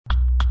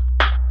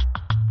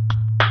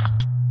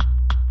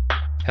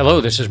Hello,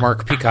 this is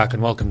Mark Peacock,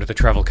 and welcome to the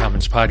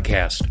TravelCommons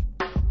podcast.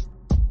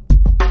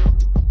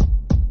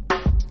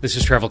 This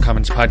is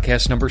TravelCommons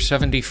podcast number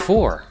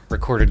 74,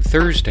 recorded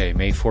Thursday,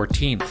 May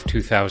 14th,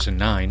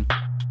 2009.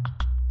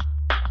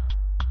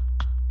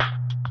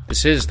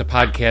 This is the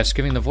podcast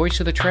giving the voice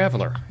of the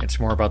traveler. It's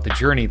more about the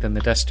journey than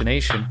the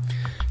destination.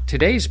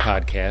 Today's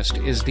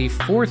podcast is the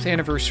 4th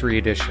anniversary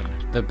edition,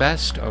 the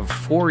best of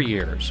 4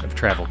 years of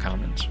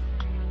TravelCommons.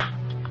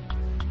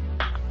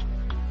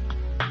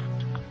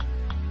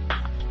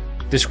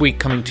 This week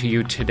coming to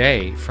you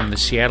today from the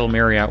Seattle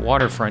Marriott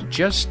waterfront,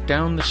 just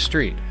down the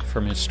street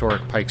from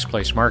historic Pike's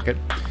Place Market.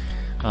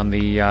 On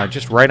the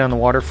just right on the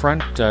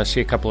waterfront,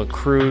 see a couple of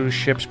cruise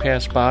ships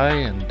pass by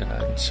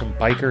and some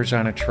bikers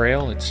on a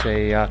trail.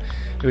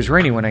 It was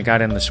rainy when I got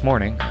in this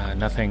morning.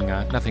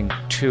 Nothing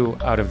too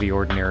out of the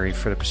ordinary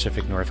for the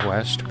Pacific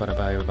Northwest, but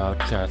by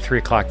about 3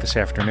 o'clock this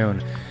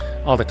afternoon,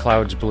 all the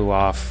clouds blew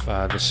off.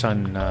 The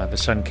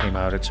sun came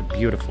out. It's a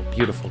beautiful,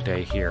 beautiful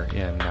day here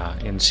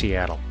in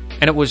Seattle.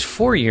 And it was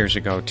 4 years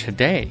ago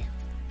today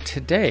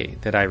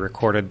that I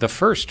recorded the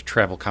first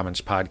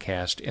TravelCommons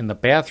podcast in the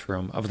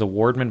bathroom of the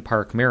Wardman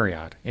Park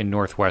Marriott in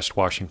Northwest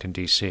Washington,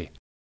 D.C.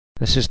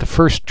 This is the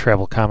first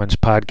TravelCommons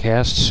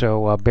podcast,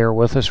 so bear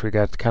with us. We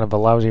got kind of a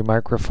lousy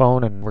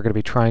microphone, and we're going to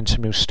be trying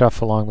some new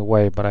stuff along the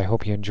way. But I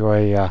hope you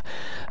enjoy.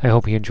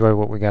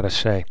 What we got to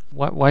say.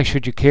 Why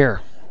should you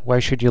care? Why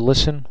should you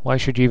listen? Why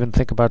should you even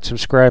think about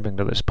subscribing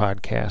to this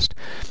podcast?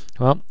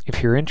 Well,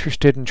 if you're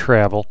interested in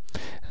travel,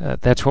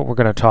 that's what we're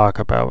going to talk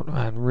about,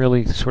 and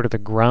really sort of the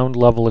ground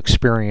level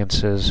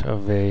experiences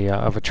of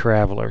a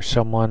traveler,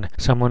 someone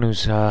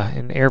who's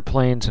in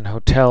airplanes and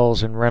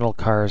hotels and rental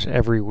cars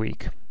every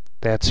week.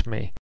 That's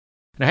me.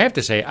 And I have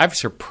to say, I've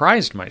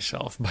surprised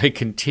myself by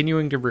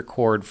continuing to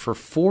record for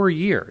 4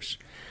 years,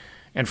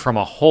 and from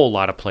a whole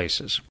lot of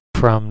places.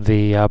 From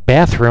the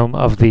bathroom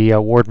of the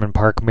Wardman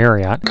Park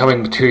Marriott.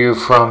 Coming to you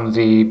from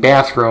the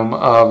bathroom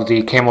of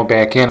the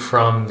Camelback Inn.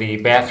 From the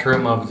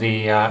bathroom of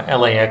the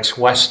LAX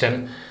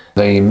Westin.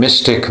 The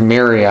Mystic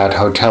Marriott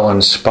Hotel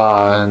and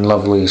Spa in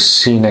lovely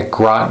scenic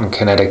Groton,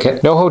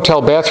 Connecticut. No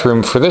hotel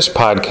bathroom for this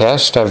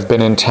podcast. I've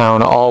been in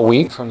town all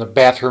week. From the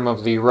bathroom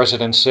of the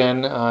Residence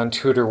Inn on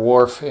Tudor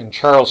Wharf in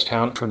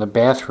Charlestown. From the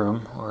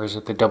bathroom, or is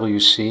it the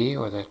WC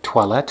or the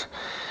toilette,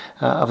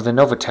 of the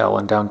Novotel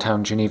in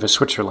downtown Geneva,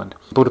 Switzerland.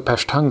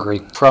 Budapest,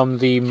 Hungary. From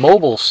the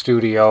mobile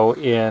studio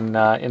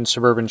in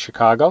suburban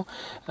Chicago,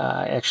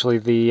 actually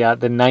the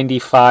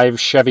 95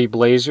 Chevy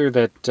Blazer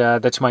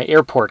that's my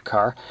airport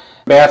car.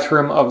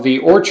 Bathroom of the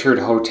Orchard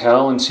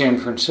Hotel in San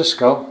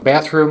Francisco.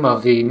 Bathroom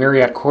of the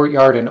Marriott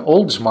Courtyard in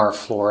Oldsmar,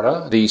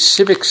 Florida. The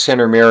Civic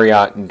Center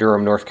Marriott in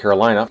Durham, North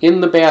Carolina.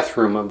 In the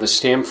bathroom of the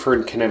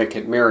Stamford,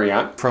 Connecticut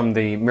Marriott. From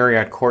the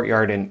Marriott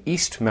Courtyard in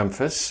East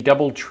Memphis.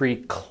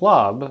 Doubletree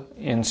Club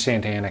in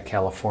Santa Ana,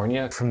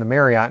 California. From the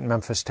Marriott in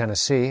Memphis,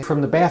 Tennessee.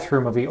 From the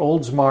bathroom of the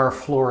Oldsmar,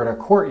 Florida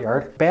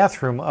Courtyard.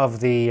 Bathroom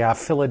of the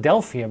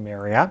Philadelphia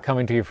Marriott.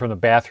 Coming to you from the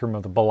bathroom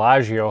of the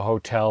Bellagio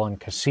Hotel and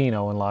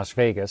Casino in Las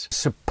Vegas.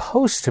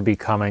 Supposed to be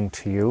coming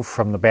to you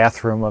from the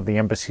bathroom of the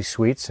Embassy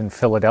Suites in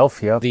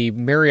Philadelphia, the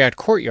Marriott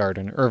Courtyard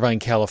in Irvine,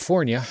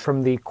 California,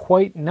 from the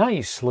quite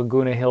nice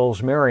Laguna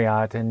Hills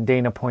Marriott in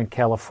Dana Point,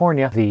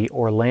 California, the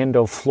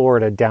Orlando,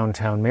 Florida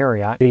Downtown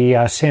Marriott,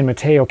 the San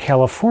Mateo,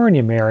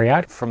 California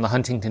Marriott, from the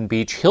Huntington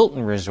Beach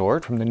Hilton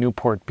Resort, from the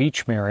Newport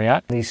Beach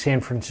Marriott, the San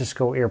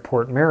Francisco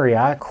Airport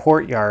Marriott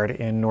Courtyard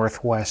in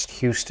Northwest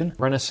Houston,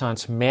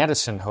 Renaissance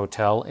Madison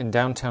Hotel in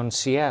downtown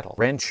Seattle,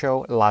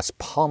 Rancho Las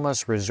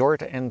Palmas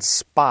Resort and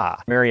Spa,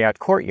 Marriott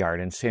Courtyard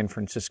in San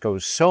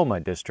Francisco's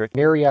Soma District,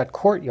 Marriott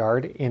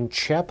Courtyard in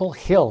Chapel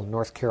Hill,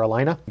 North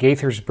Carolina,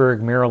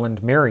 Gaithersburg,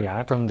 Maryland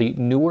Marriott, from the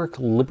Newark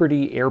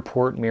Liberty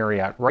Airport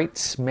Marriott, right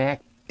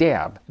smack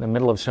dab in the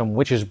middle of some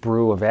witch's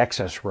brew of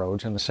access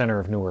roads in the center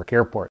of Newark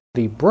Airport,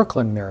 the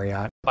Brooklyn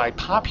Marriott, by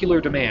popular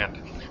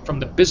demand, from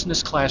the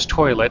business class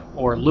toilet,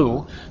 or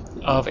loo,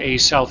 of a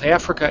South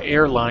Africa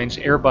Airlines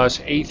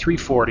Airbus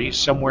A340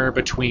 somewhere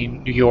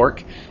between New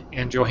York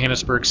and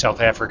Johannesburg, South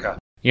Africa.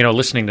 You know,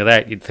 listening to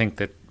that, you'd think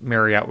that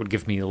Marriott would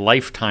give me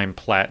lifetime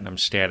platinum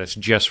status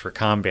just for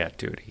combat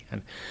duty.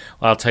 And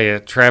I'll tell you,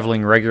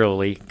 traveling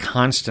regularly,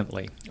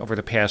 constantly, over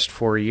the past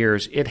 4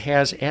 years, it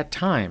has at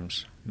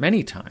times,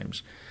 many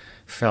times,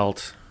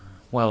 felt,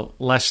 well,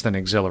 less than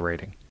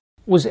exhilarating.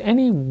 Was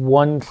any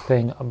one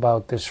thing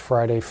about this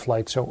Friday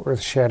flight so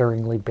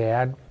earth-shatteringly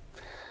bad?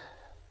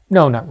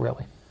 No, not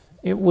really.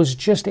 It was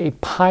just a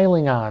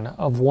piling on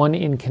of one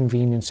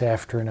inconvenience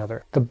after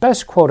another. The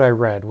best quote I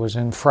read was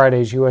in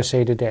Friday's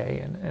USA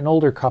Today. An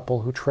older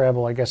couple who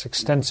travel, I guess,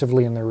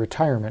 extensively in their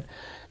retirement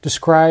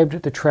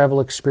described the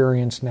travel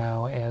experience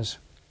now as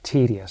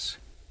tedious.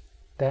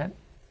 That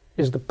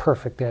is the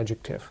perfect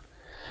adjective.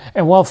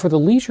 And while for the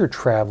leisure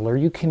traveler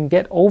you can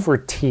get over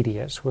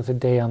tedious with a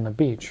day on the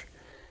beach,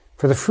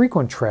 for the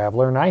frequent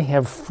traveler, and I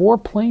have 4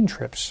 plane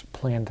trips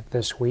planned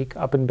this week,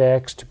 up and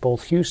backs to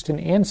both Houston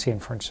and San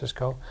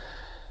Francisco,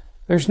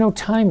 there's no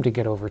time to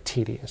get over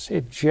tedious.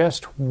 It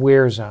just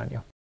wears on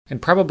you.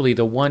 And probably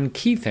the one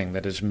key thing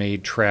that has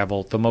made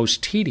travel the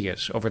most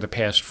tedious over the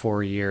past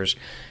 4 years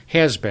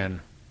has been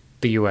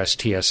the U.S.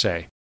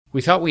 TSA.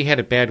 We thought we had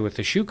it bad with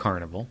the shoe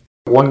carnival.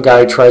 One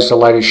guy tries to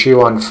light a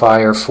shoe on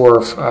fire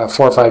 4 or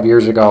 5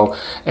 years ago,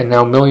 and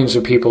now millions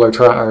of people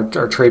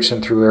are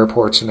traipsing through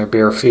airports in their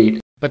bare feet.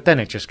 But then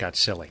it just got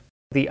silly.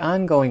 The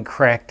ongoing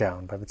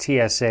crackdown by the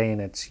TSA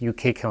and its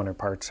UK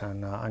counterparts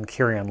on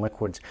carry-on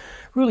liquids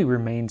really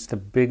remains the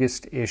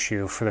biggest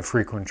issue for the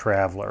frequent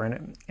traveler.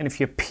 And if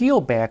you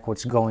peel back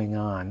what's going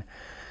on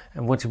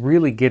and what's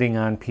really getting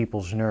on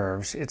people's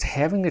nerves, it's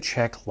having to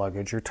check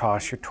luggage or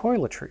toss your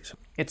toiletries.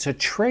 It's a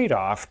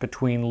trade-off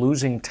between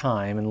losing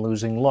time and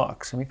losing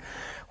looks. I mean,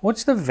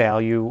 what's the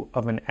value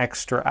of an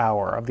extra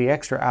hour, of the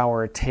extra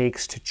hour it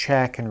takes to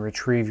check and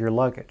retrieve your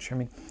luggage? I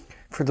mean,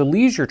 for the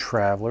leisure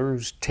traveler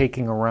who's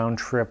taking a round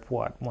trip,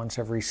 once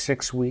every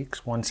 6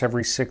 weeks, once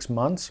every 6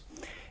 months,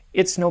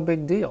 it's no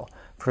big deal.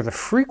 For the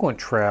frequent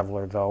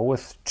traveler, though,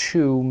 with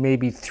 2,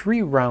 maybe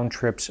 3 round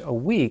trips a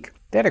week,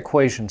 that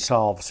equation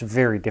solves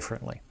very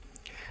differently.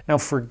 Now,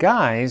 for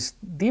guys,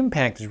 the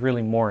impact is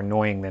really more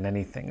annoying than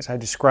anything. As I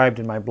described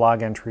in my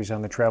blog entries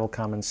on the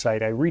TravelCommons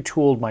site, I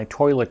retooled my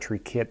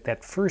toiletry kit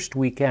that first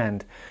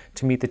weekend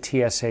to meet the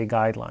TSA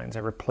guidelines. I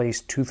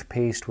replaced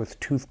toothpaste with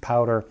tooth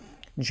powder,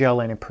 gel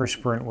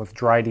antiperspirant with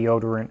dry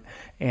deodorant,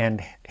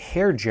 and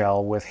hair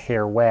gel with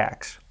hair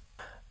wax.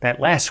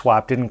 That last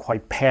swap didn't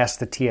quite pass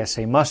the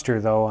TSA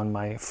muster, though. On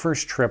my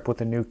first trip with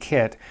the new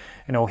kit,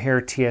 an O'Hare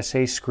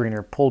TSA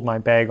screener pulled my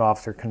bag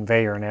off their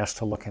conveyor and asked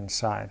to look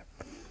inside.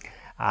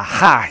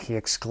 "Aha!" he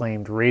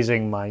exclaimed,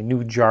 raising my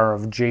new jar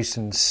of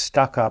Jason's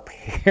stuck-up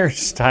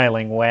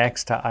hairstyling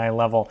wax to eye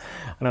level.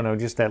 I don't know,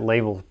 just that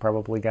label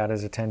probably got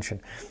his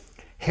attention.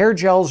 "Hair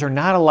gels are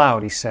not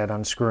allowed," he said,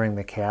 unscrewing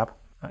the cap.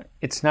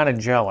 "It's not a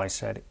gel," I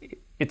said.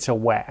 "It's a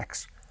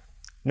wax."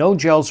 "No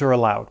gels are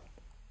allowed.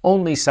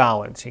 Only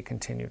solids," he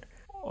continued.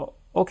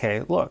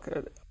 "Okay, look,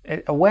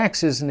 a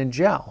wax isn't a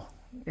gel.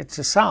 It's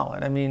a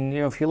solid. I mean,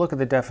 if you look at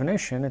the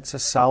definition, it's a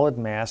solid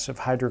mass of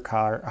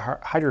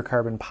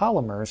hydrocarbon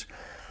polymers,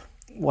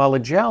 while a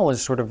gel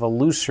is sort of a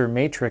looser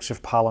matrix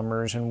of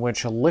polymers in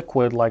which a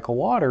liquid like a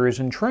water is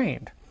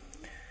entrained."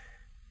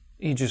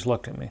 He just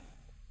looked at me.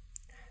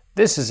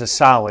 "This is a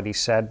solid," he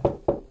said,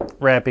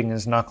 rapping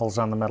his knuckles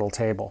on the metal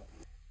table.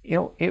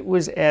 It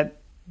was at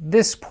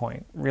this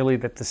point, really,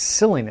 that the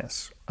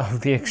silliness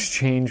of the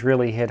exchange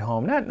really hit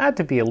home. Not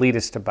to be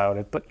elitist about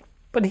it,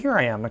 but here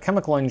I am, a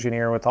chemical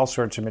engineer with all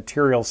sorts of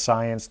material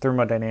science,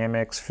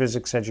 thermodynamics,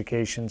 physics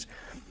educations,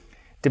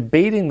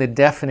 debating the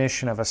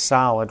definition of a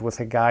solid with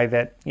a guy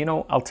that,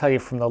 I'll tell you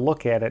from the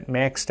look at it,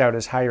 maxed out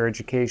his higher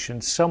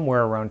education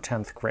somewhere around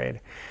 10th grade.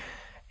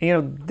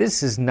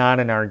 This is not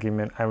an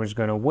argument I was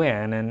going to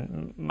win,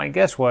 and my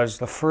guess was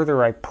the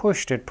further I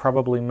pushed it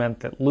probably meant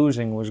that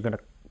losing was going to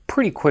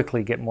pretty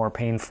quickly get more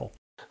painful.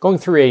 Going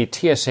through a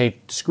TSA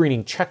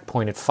screening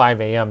checkpoint at 5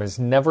 a.m. is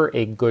never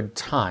a good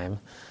time,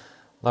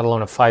 let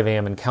alone a 5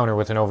 a.m. encounter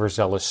with an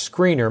overzealous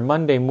screener.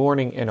 Monday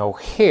morning in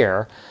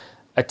O'Hare,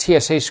 a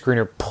TSA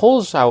screener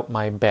pulls out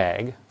my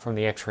bag from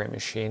the x-ray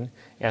machine,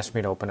 asks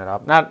me to open it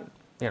up.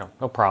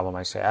 No problem,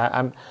 I say.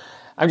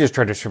 I'm just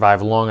trying to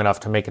survive long enough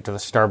to make it to the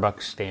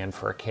Starbucks stand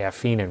for a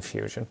caffeine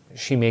infusion.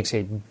 She makes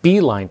a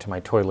beeline to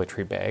my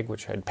toiletry bag,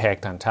 which I'd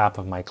packed on top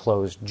of my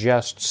clothes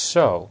just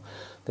so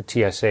the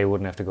TSA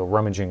wouldn't have to go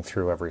rummaging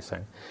through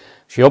everything.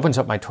 She opens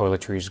up my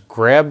toiletries,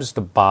 grabs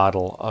the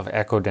bottle of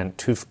Ecodent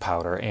tooth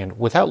powder, and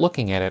without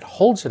looking at it,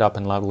 holds it up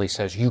and loudly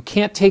says, "You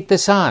can't take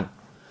this on."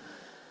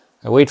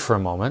 I wait for a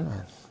moment,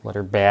 let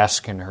her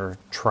bask in her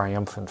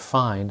triumphant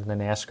find, and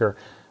then ask her,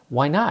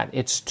 "Why not?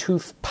 It's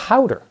tooth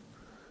powder.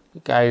 You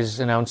guys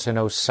announced a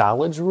no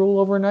solids rule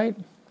overnight?"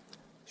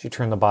 She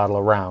turned the bottle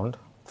around,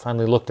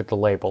 finally looked at the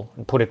label,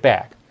 and put it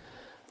back.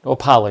 No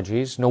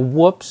apologies, no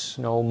whoops,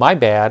 no my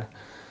bad.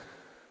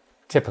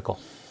 Typical.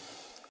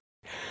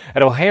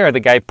 At O'Hare, the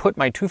guy put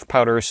my tooth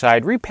powder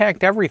aside,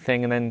 repacked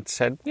everything, and then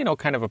said,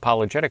 kind of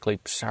apologetically,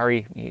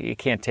 "Sorry, you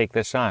can't take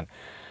this on."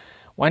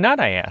 "Why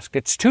not?" I asked.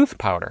 "It's tooth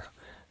powder."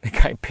 The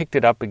guy picked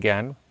it up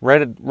again,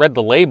 read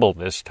the label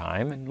this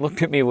time, and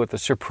looked at me with a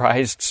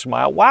surprised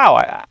smile.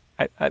 "Wow,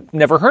 I've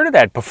never heard of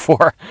that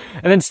before,"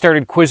 and then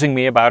started quizzing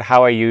me about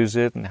how I use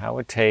it and how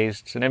it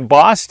tastes. And in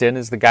Boston,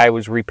 as the guy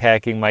was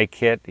repacking my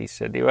kit, he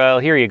said, "Well,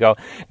 here you go.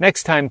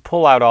 Next time,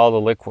 pull out all the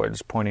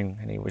liquids,"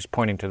 and he was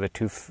pointing to the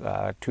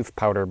tooth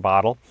powder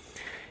bottle.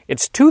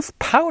 "It's tooth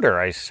powder,"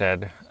 I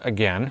said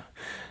again.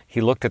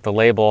 He looked at the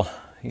label.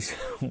 He said,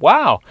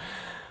 "Wow,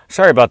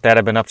 sorry about that.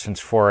 I've been up since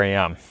 4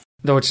 a.m.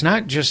 Though it's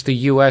not just the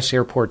U.S.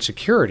 airport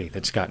security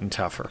that's gotten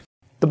tougher.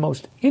 The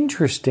most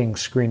interesting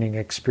screening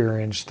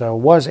experience, though,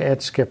 was at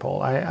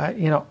Schiphol.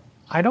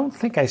 I don't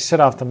think I set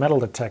off the metal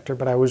detector,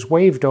 but I was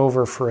waved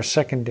over for a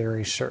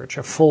secondary search,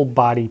 a full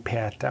body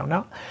pat down.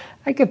 Now,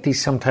 I get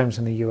these sometimes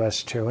in the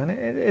U.S. too, and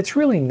it's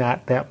really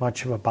not that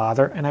much of a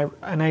bother. And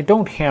I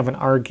don't have an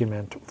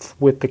argument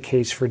with the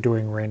case for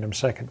doing random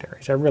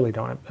secondaries. I really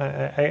don't.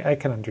 I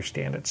can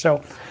understand it.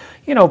 So,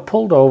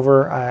 pulled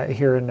over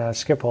here in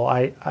Schiphol,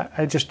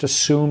 I just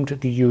assumed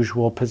the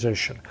usual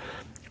position.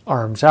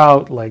 arms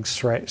out, legs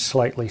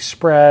slightly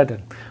spread,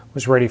 and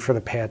was ready for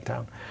the pat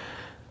down.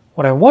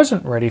 What I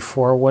wasn't ready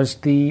for was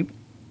the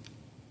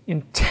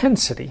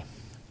intensity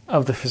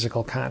of the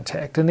physical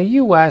contact. In the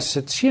U.S.,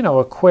 it's,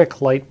 a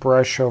quick light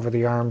brush over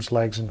the arms,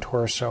 legs, and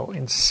torso.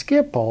 In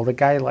Schiphol, the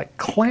guy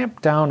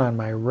clamped down on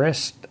my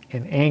wrist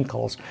and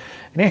ankles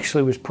and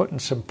actually was putting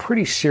some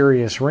pretty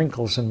serious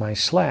wrinkles in my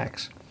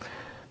slacks.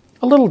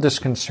 A little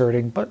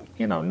disconcerting, but,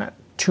 not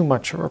too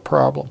much of a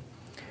problem.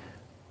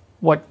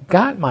 What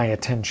got my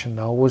attention,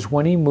 though, was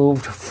when he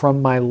moved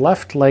from my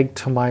left leg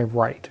to my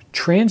right,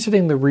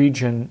 transiting the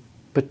region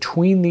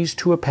between these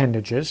two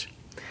appendages.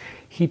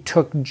 He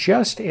took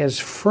just as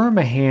firm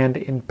a hand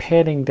in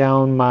patting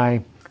down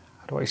my,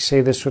 how do I say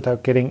this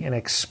without getting an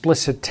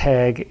explicit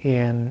tag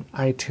in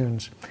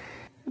iTunes,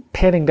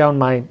 patting down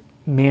my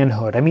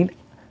manhood. I mean,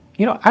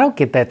 I don't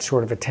get that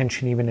sort of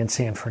attention even in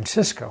San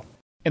Francisco.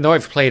 And though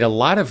I've played a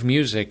lot of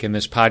music in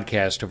this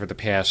podcast over the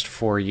past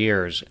 4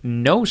 years,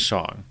 no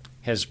song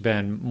has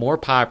been more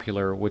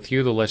popular with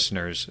you, the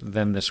listeners,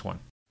 than this one.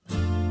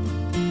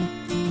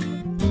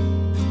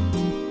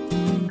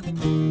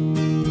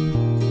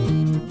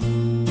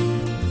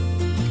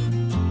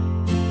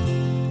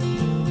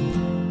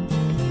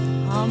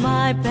 All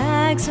my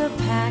bags are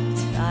packed,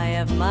 I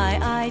have my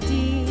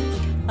ID,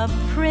 a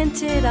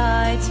printed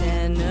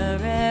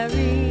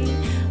itinerary,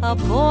 a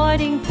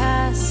boarding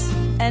pass,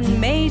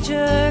 and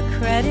major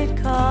credit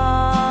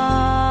card.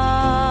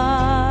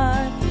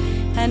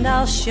 And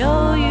I'll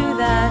show you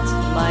that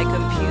my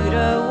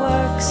computer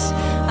works.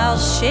 I'll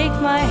shake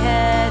my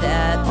head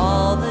at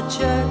all the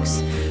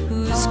jerks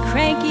whose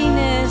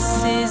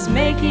crankiness is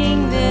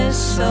making this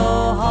so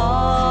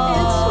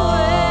hard. It's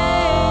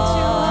way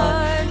too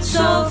hard.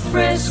 So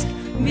frisk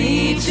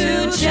me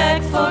to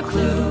check for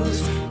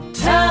clues.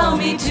 Tell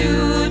me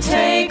to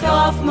take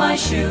off my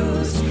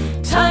shoes.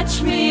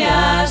 Touch me,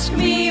 ask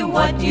me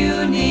what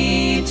you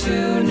need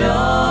to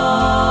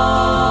know.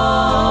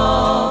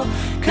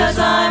 'Cause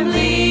I'm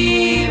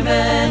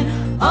leaving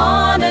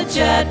on a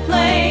jet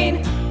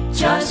plane.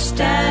 Just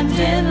stand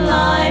in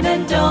line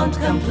and don't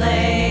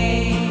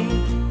complain.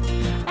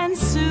 And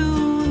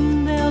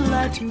soon they'll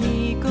let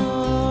me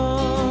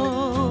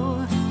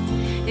go.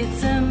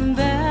 It's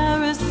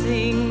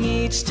embarrassing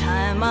each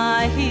time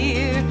I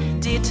hear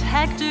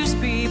detectors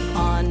beep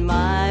on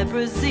my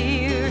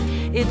brassiere.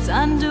 It's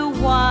under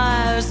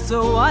wire,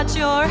 so watch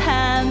your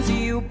hands,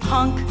 you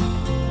punk.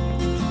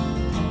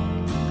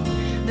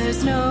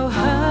 There's no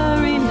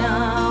hurry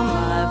now,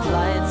 my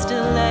flight's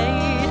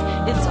delayed.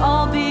 It's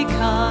all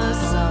because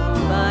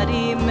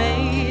somebody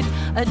made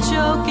a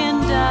joke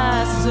and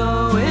asked,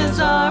 so is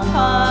our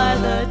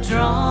pilot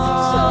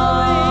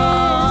drunk?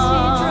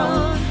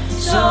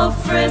 So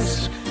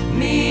frisk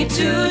me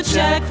to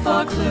check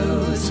for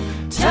clues.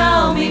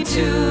 Tell me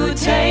to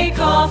take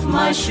off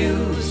my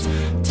shoes.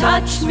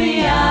 Touch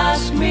me,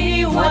 ask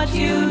me what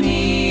you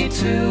need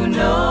to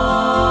know.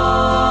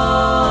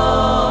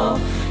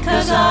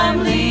 'Cause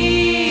I'm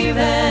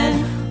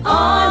leaving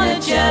on a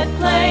jet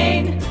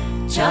plane.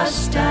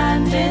 Just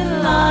stand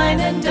in line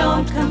and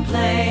don't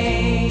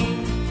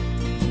complain.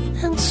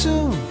 And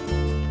soon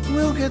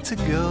we'll get to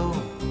go.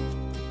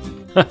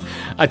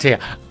 I tell you,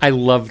 I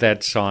love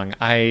that song.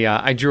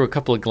 I drew a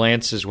couple of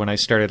glances when I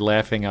started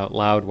laughing out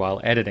loud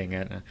while editing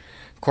it.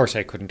 Of course,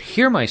 I couldn't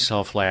hear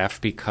myself laugh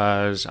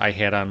because I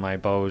had on my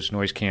Bose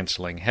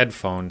noise-canceling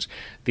headphones,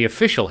 the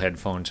official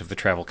headphones of the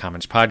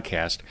TravelCommons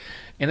podcast,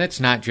 and that's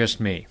not just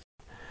me.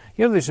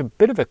 There's a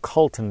bit of a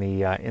cult in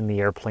the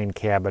airplane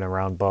cabin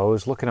around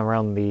Bose. Looking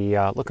around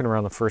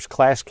the first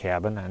class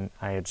cabin, and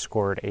I had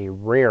scored a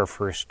rare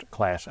first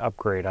class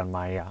upgrade on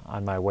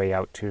my way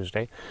out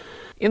Tuesday.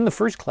 In the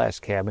first class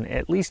cabin,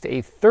 at least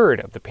a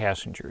third of the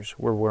passengers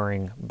were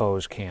wearing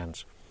Bose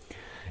cans.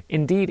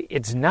 Indeed,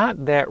 it's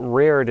not that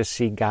rare to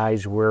see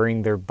guys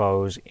wearing their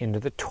Bose into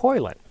the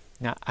toilet.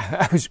 Now,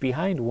 I was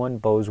behind one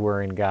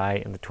Bose-wearing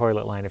guy in the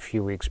toilet line a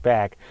few weeks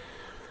back,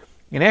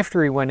 and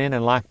after he went in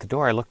and locked the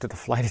door, I looked at the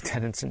flight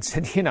attendants and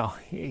said,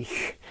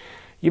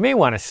 you may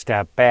want to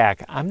step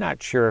back. I'm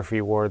not sure if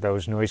he wore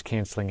those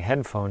noise-canceling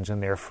headphones in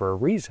there for a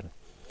reason.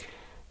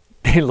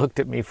 They looked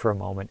at me for a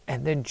moment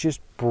and then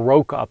just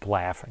broke up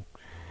laughing,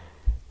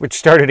 which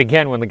started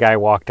again when the guy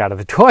walked out of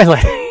the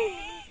toilet.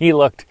 He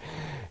looked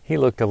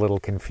a little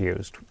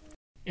confused.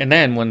 And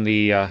then when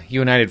the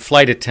United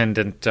flight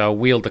attendant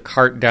wheeled the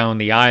cart down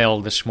the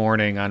aisle this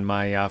morning on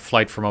my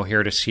flight from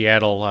O'Hare to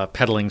Seattle,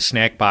 peddling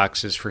snack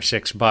boxes for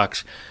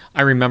 $6,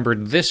 I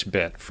remembered this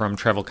bit from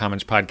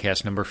TravelCommons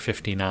podcast number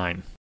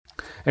 59.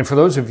 And for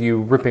those of you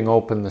ripping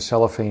open the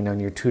cellophane on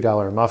your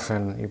 $2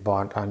 muffin you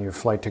bought on your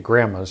flight to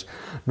Grandma's,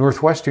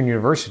 Northwestern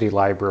University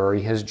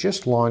Library has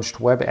just launched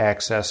web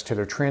access to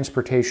their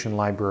Transportation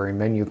Library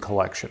menu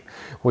collection,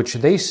 which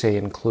they say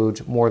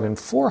includes more than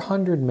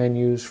 400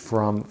 menus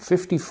from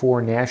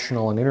 54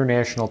 national and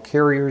international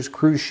carriers,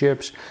 cruise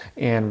ships,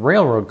 and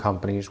railroad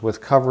companies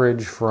with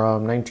coverage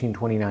from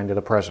 1929 to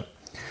the present.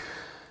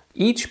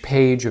 Each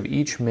page of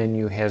each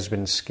menu has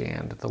been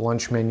scanned. The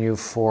lunch menu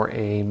for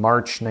a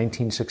March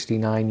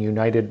 1969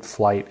 United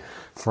flight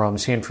from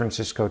San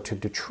Francisco to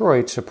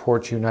Detroit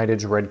supports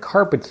United's red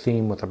carpet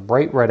theme with a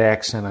bright red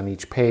accent on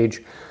each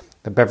page.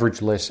 The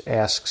beverage list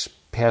asks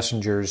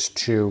passengers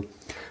to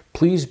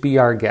please be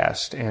our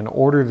guest and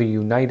order the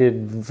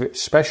United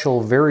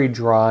special very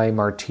dry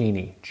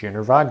martini, gin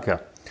or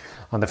vodka.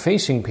 On the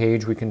facing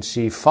page, we can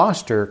see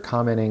Foster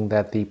commenting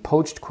that the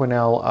poached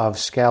quenelle of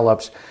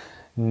scallops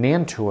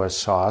Nantua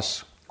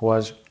sauce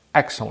was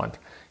excellent.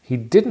 He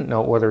didn't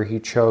know whether he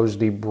chose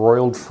the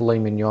broiled filet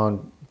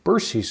mignon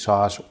Bercy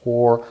sauce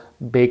or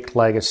baked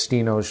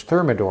Lagostino's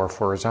Thermidor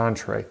for his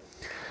entree.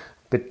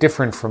 Bit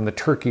different from the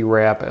turkey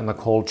wrap and the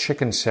cold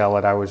chicken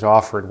salad I was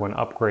offered when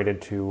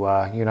upgraded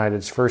to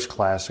United's first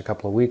class a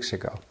couple of weeks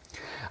ago.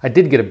 I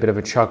did get a bit of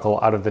a chuckle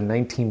out of the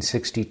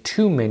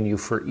 1962 menu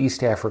for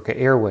East Africa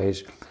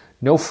Airways.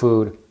 No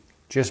food,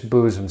 just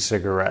booze and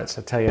cigarettes.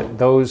 I tell you,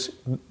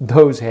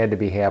 those had to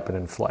be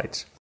happening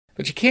flights.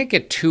 But you can't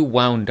get too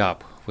wound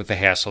up with the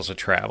hassles of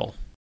travel.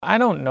 I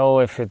don't know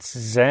if it's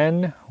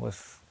Zen,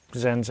 with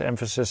Zen's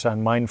emphasis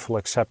on mindful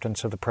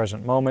acceptance of the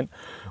present moment,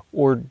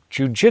 or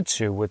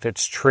Jiu-Jitsu with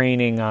its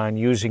training on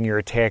using your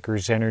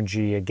attacker's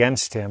energy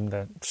against him,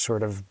 that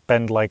sort of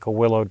bend like a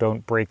willow,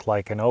 don't break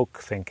like an oak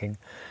thinking.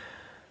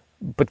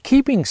 But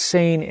keeping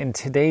sane in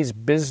today's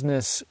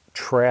business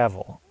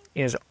travel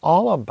is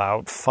all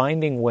about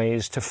finding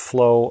ways to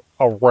flow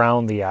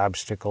around the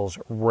obstacles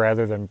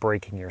rather than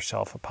breaking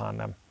yourself upon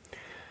them.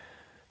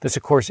 This,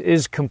 of course,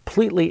 is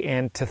completely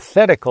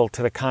antithetical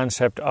to the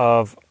concept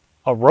of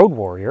a road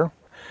warrior,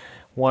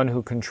 one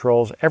who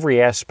controls every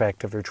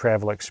aspect of their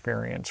travel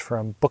experience,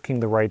 from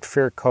booking the right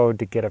fare code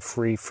to get a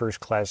free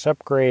first-class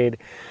upgrade.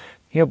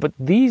 But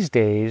these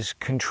days,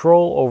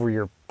 control over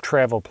your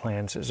travel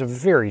plans is a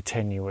very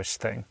tenuous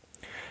thing.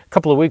 A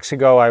couple of weeks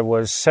ago, I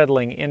was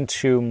settling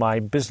into my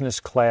business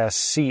class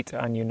seat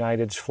on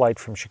United's flight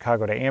from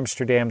Chicago to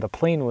Amsterdam. The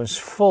plane was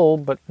full,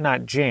 but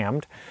not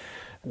jammed,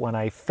 when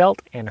I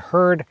felt and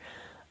heard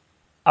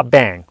a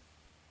bang.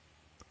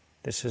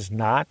 This is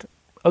not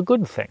a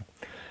good thing.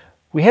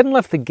 We hadn't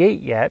left the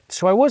gate yet,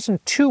 so I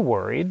wasn't too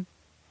worried.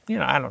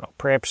 I don't know,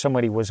 perhaps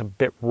somebody was a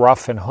bit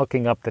rough in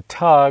hooking up the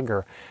tug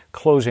or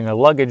closing a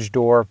luggage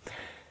door.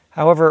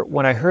 However,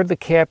 when I heard the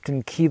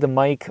captain key the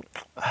mic,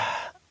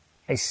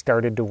 I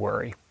started to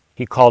worry.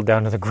 He called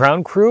down to the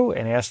ground crew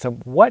and asked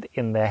them what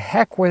in the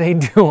heck were they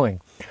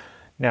doing.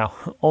 Now,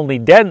 only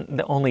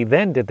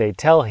then did they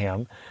tell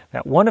him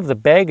that one of the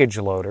baggage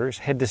loaders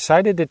had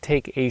decided to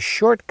take a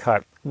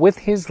shortcut with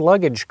his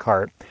luggage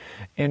cart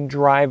and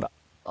drive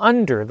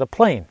under the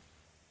plane.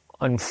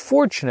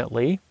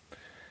 Unfortunately,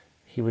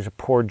 he was a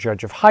poor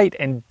judge of height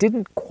and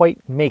didn't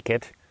quite make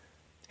it,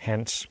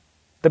 hence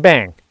the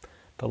bang.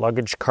 The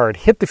luggage cart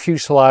hit the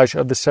fuselage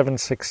of the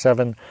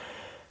 767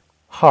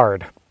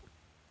 hard.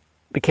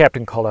 The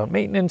captain called out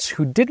maintenance,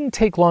 who didn't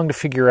take long to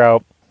figure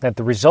out that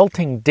the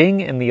resulting ding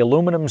in the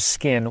aluminum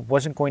skin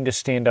wasn't going to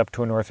stand up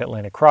to a North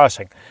Atlantic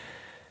crossing.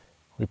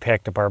 We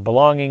packed up our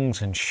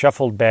belongings and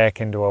shuffled back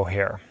into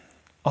O'Hare.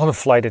 All the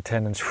flight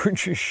attendants were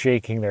just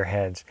shaking their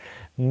heads.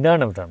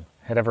 None of them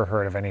had ever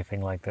heard of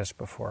anything like this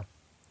before.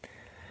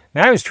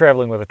 Now, I was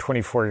traveling with a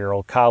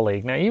 24-year-old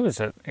colleague. Now, he was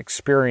an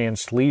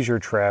experienced leisure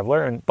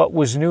traveler, but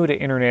was new to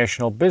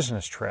international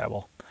business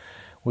travel.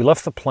 We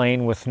left the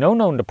plane with no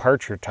known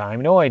departure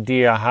time, no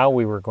idea how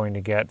we were going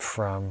to get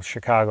from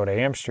Chicago to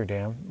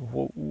Amsterdam.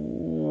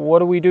 What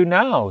do we do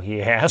now?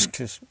 He asked,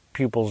 his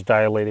pupils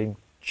dilating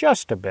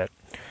just a bit.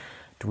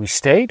 Do we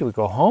stay? Do we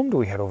go home? Do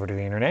we head over to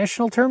the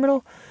international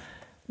terminal?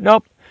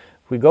 Nope.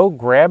 We go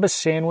grab a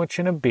sandwich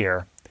and a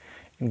beer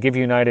and give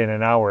United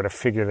an hour to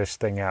figure this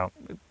thing out.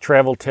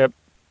 Travel tip,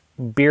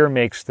 beer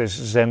makes this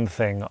Zen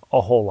thing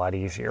a whole lot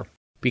easier.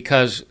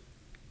 Because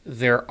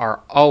there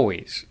are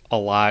always a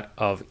lot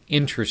of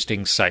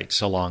interesting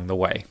sights along the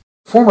way.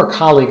 Former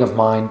colleague of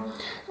mine,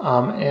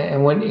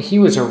 and when he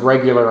was a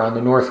regular on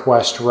the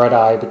Northwest Red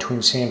Eye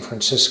between San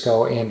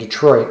Francisco and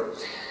Detroit,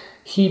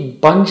 he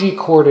bungee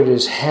corded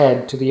his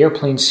head to the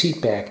airplane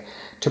seat back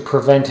to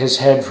prevent his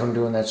head from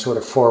doing that sort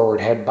of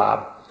forward head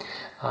bob.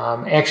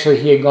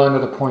 Actually, he had gone to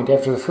the point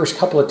after the first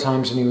couple of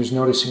times and he was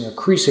noticing a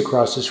crease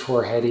across his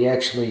forehead. He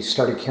actually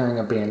started carrying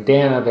a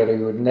bandana that he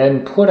would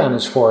then put on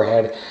his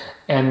forehead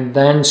and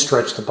then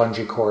stretch the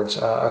bungee cords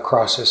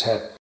across his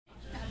head.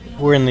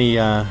 We're in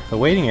the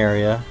waiting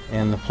area,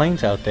 and the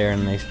plane's out there,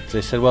 and they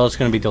said, well, it's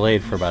going to be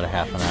delayed for about a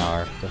half an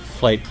hour. The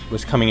flight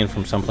was coming in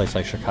from someplace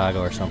like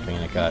Chicago or something,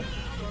 and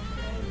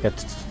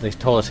they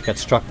told us it got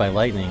struck by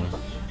lightning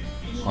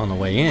on the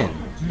way in.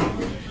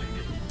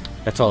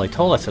 That's all they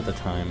told us at the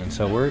time, and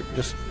so we're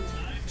just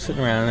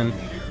sitting around, and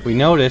we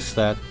noticed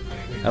that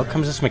out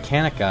comes this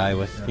mechanic guy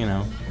with,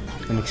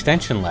 an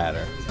extension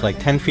ladder. It's like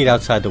 10 feet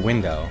outside the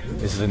window.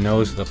 This is the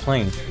nose of the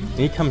plane. And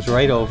he comes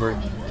right over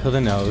to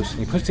the nose, and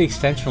he puts the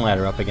extension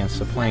ladder up against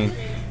the plane,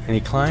 and he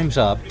climbs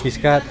up. He's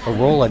got a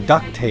roll of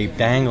duct tape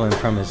dangling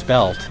from his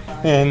belt,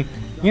 and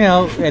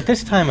at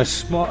this time, a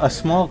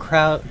small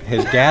crowd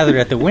has gathered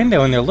at the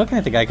window, and they're looking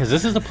at the guy because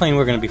this is the plane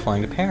we're going to be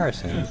flying to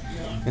Paris in.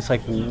 It's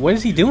like, what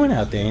is he doing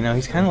out there?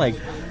 He's kind of like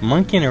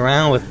monkeying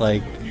around with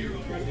it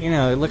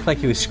looked like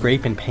he was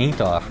scraping paint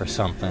off or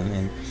something.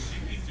 And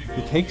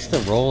he takes the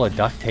roll of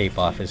duct tape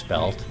off his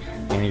belt,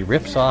 and he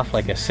rips off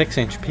like a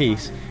 6-inch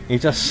piece. And he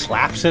just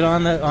slaps it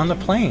on the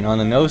plane, on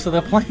the nose of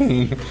the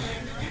plane,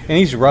 and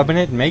he's rubbing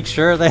it and makes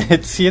sure that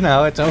it's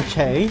it's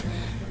okay.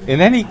 And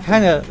then he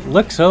kind of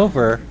looks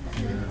over,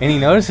 and he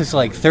notices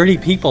like 30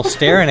 people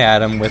staring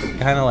at him with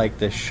kind of like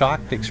this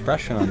shocked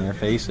expression on their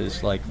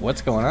faces, like,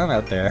 what's going on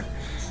out there?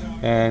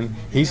 And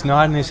he's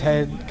nodding his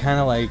head, kind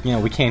of like,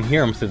 we can't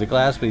hear him through the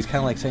glass, but he's kind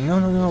of like saying,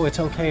 no, it's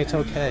okay, it's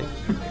okay.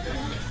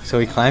 So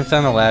he climbs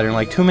down the ladder, and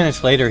like 2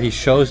 minutes later, he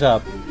shows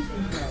up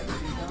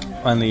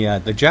on the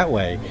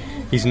jetway.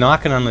 He's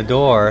knocking on the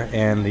door,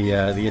 and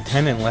the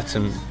attendant lets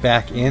him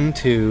back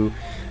into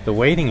the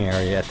waiting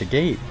area at the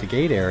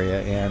gate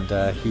area,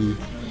 and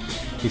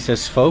he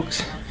says,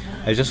 folks,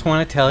 I just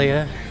want to tell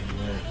you,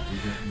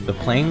 the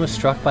plane was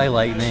struck by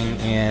lightning,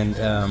 and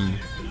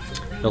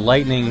the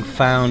lightning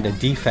found a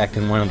defect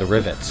in one of the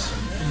rivets,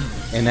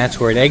 and that's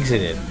where it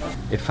exited.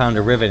 It found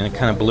a rivet, and it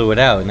kind of blew it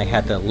out, and they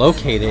had to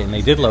locate it, and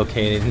they did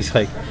locate it. And he's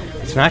like,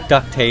 it's not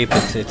duct tape,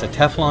 it's a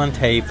Teflon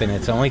tape, and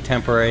it's only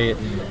temporary.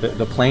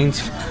 The plane's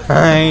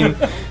fine.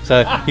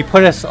 So he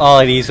put us all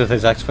at ease with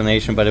his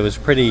explanation, but it was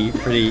pretty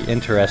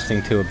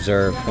interesting to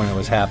observe when it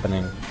was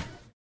happening.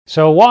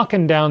 So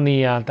walking down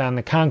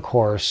the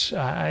concourse,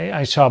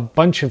 I saw a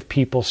bunch of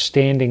people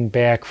standing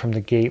back from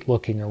the gate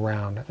looking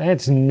around.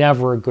 That's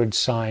never a good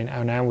sign,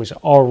 and I was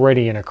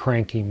already in a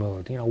cranky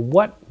mood.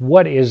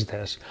 What is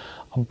this?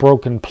 A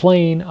broken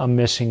plane, a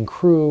missing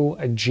crew,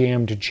 a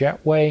jammed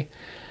jetway?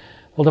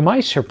 Well, to my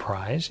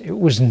surprise, it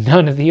was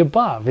none of the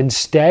above.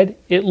 Instead,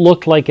 it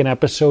looked like an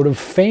episode of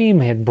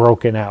Fame had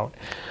broken out.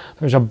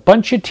 There's a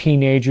bunch of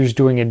teenagers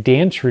doing a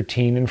dance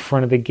routine in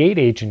front of the gate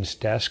agent's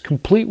desk,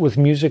 complete with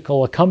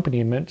musical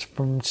accompaniments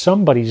from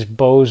somebody's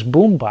Bose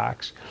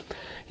boombox.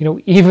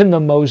 Even the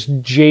most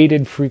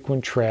jaded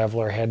frequent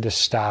traveler had to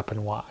stop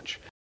and watch.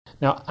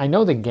 Now, I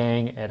know the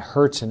gang at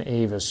Hertz and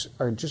Avis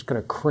are just going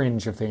to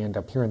cringe if they end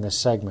up hearing this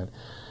segment,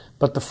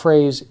 but the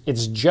phrase,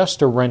 "it's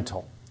just a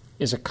rental,"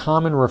 is a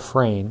common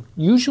refrain,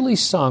 usually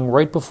sung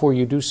right before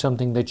you do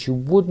something that you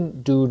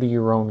wouldn't do to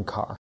your own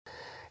car.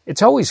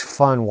 It's always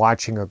fun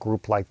watching a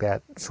group like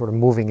that sort of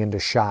moving into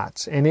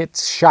shots. And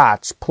it's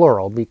shots,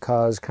 plural,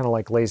 because kind of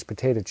like Lay's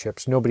potato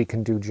chips, nobody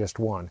can do just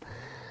one.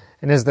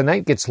 And as the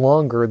night gets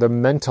longer, the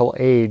mental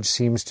age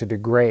seems to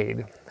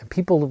degrade.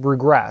 People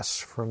regress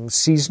from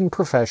seasoned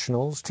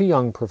professionals to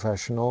young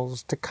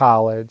professionals to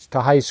college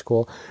to high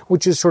school,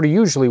 which is sort of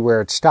usually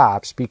where it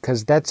stops,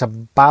 because that's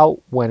about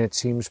when it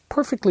seems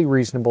perfectly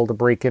reasonable to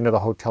break into the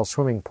hotel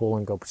swimming pool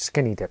and go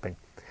skinny dipping.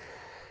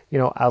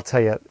 I'll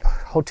tell you,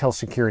 hotel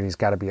security's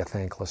got to be a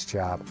thankless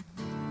job.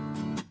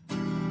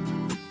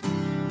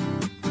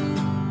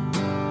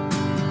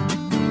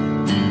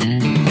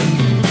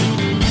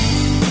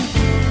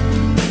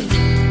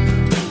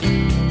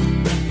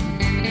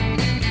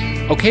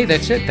 Okay,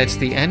 that's it. That's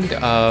the end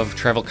of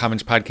Travel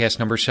Commons podcast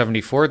number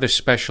 74, the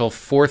special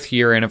 4th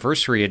year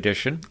anniversary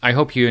edition. I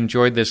hope you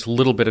enjoyed this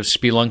little bit of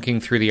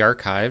spelunking through the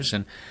archives,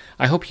 and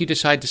I hope you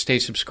decide to stay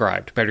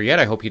subscribed. Better yet,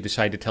 I hope you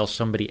decide to tell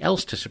somebody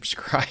else to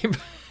subscribe.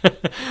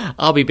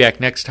 I'll be back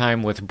next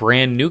time with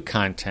brand new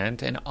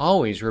content, and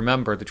always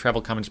remember the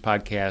Travel Commons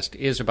podcast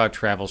is about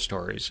travel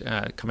stories,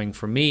 coming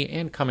from me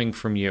and coming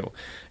from you.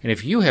 And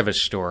if you have a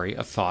story,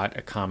 a thought,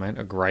 a comment,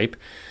 a gripe,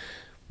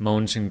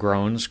 moans and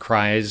groans,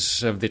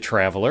 cries of the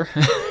traveler,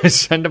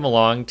 send them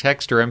along,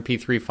 text or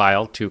MP3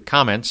 file to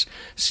comments,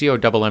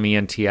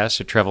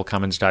 COMMENTS at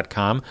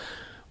travelcommons.com,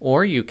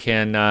 or you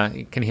can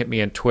hit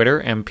me on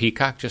Twitter,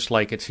 mpeacock, just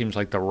like it seems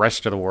like the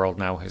rest of the world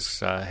now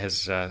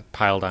has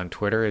piled on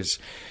Twitter.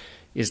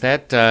 Is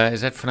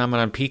that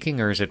phenomenon peaking,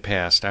 or is it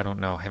past? I don't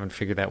know. I haven't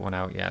figured that one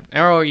out yet.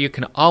 Or you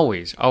can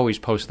always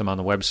post them on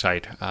the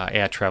website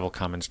at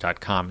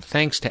travelcommons.com.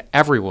 Thanks to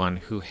everyone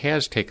who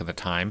has taken the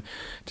time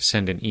to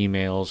send in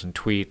emails and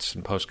tweets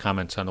and post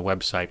comments on the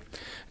website.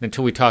 And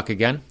until we talk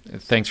again,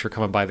 thanks for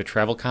coming by the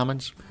Travel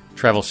Commons.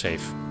 Travel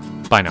safe.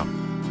 Bye now.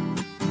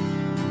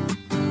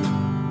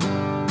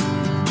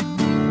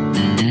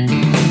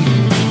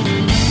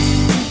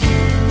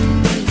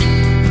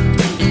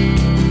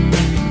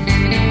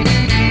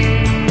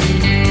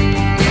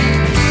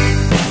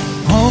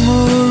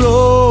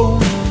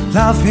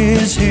 Life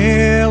is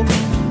hell,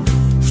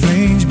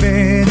 strange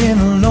bed in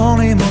a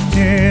lonely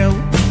motel.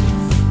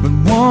 But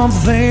one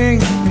thing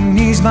can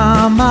ease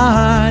my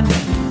mind,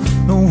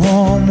 the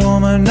warm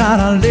woman that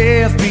I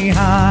left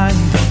behind.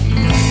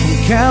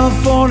 From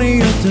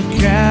California to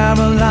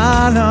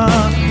Carolina,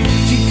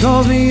 she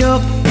calls me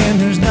up and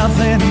there's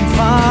nothing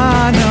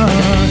finer.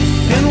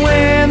 And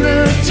when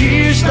the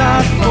tears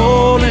start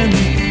falling